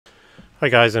Hi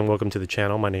guys, and welcome to the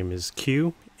channel. My name is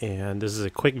Q, and this is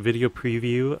a quick video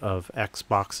preview of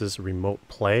Xbox's Remote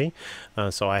Play.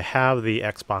 So I have the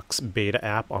Xbox beta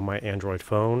app on my Android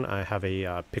phone. I have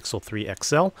a Pixel 3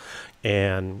 XL,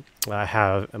 and I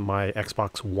have my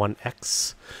Xbox One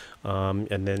X, and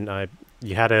then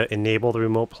you had to enable the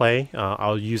remote play.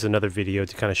 I'll use another video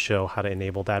to kind of show how to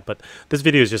enable that, but this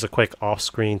video is just a quick off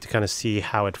screen to kind of see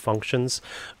how it functions.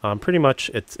 Pretty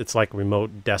much it's like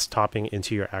remote desktoping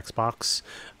into your Xbox.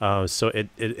 So it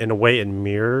in a way it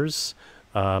mirrors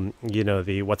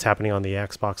the what's happening on the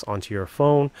Xbox onto your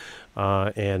phone,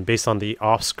 and based on the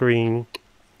off screen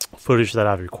footage that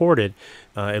I've recorded,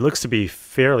 it looks to be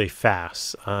fairly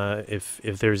fast. If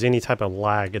there's any type of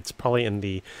lag, it's probably in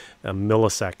the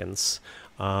milliseconds.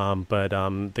 But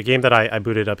the game that I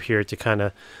booted up here to kind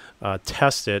of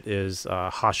test it is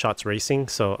Hot Shots Racing.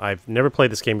 So I've never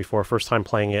played this game before, first time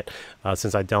playing it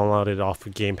since I downloaded it off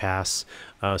of Game Pass.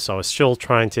 So I was still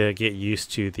trying to get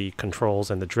used to the controls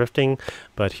and the drifting,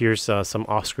 but here's some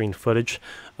off-screen footage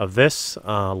of this.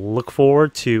 Look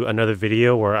forward to another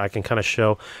video where I can kind of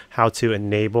show how to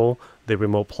enable the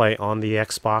remote play on the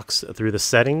Xbox through the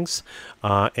settings.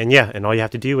 And all you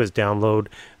have to do is download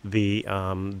the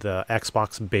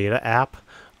Xbox beta app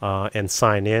and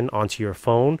sign in onto your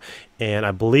phone. And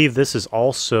I believe this is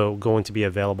also going to be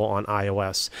available on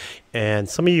iOS. And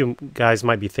some of you guys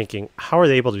might be thinking, how are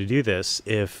they able to do this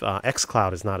if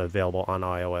XCloud is not available on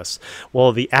iOS?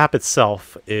 Well, the app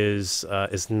itself is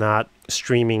not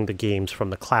streaming the games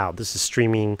from the cloud. This is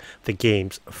streaming the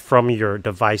games from your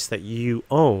device that you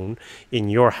own in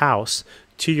your house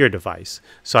to your device.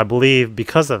 So I believe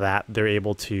because of that, they're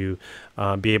able to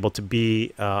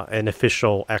be an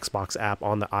official Xbox app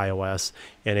on the iOS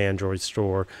and Android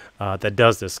store that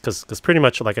does this. Because pretty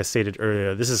much, like I stated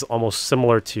earlier, this is almost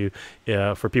similar to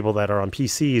for people that are on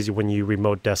PCs when you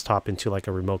remote desktop into like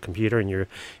a remote computer and you're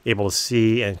able to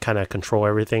see and kind of control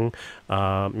everything,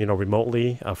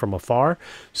 remotely from afar.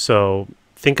 So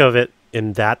think of it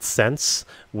in that sense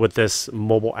with this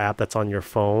mobile app that's on your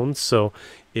phone. So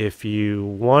if you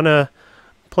want to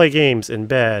play games in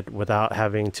bed without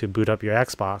having to boot up your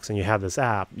Xbox and you have this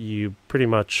app, you pretty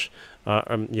much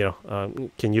can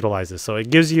utilize this. So it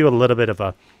gives you a little bit of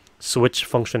a switch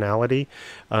functionality.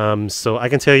 So I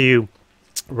can tell you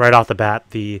right off the bat,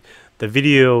 the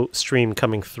video stream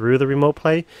coming through the remote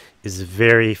play is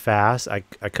very fast. I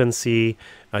couldn't see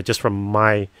just from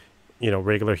my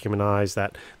regular human eyes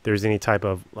that there's any type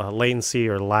of latency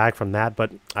or lag from that,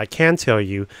 but I can tell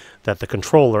you that the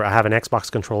controller, I have an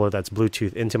Xbox controller that's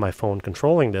Bluetooth into my phone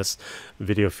controlling this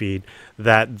video feed,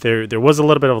 that there was a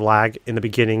little bit of lag in the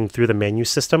beginning through the menu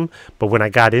system, but when I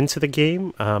got into the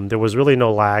game, there was really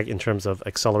no lag in terms of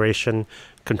acceleration,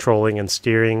 controlling, and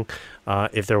steering.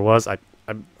 If there was, I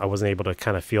wasn't able to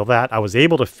kind of feel that. I was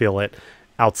able to feel it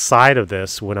outside of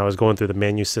this when I was going through the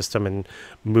menu system and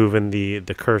moving the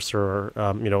cursor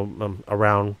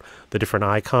around the different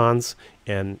icons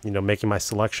and making my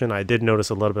selection. I did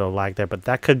notice a little bit of lag there, but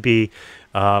that could be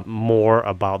more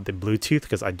about the Bluetooth,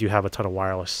 because I do have a ton of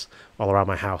wireless all around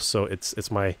my house. So it's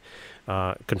my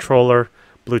controller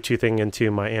Bluetoothing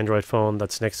into my Android phone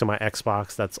that's next to my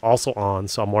Xbox that's also on.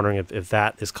 So I'm wondering if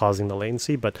that is causing the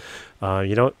latency, but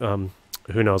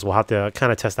who knows? We'll have to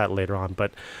kind of test that later on.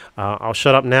 But I'll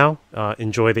shut up now.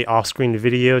 Enjoy the off-screen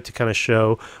video to kind of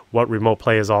show what remote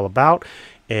play is all about.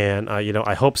 And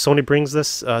I hope Sony brings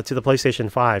this to the PlayStation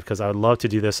 5, because I would love to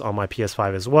do this on my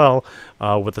PS5 as well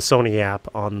with the Sony app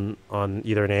on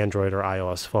either an Android or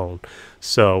iOS phone.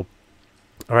 So,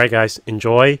 all right, guys,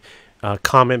 enjoy.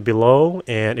 Comment below,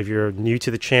 and if you're new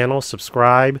to the channel,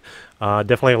 subscribe.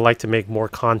 Definitely like to make more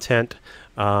content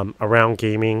around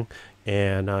gaming.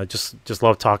 And just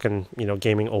love talking,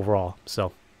 gaming overall.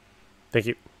 So, thank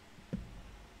you.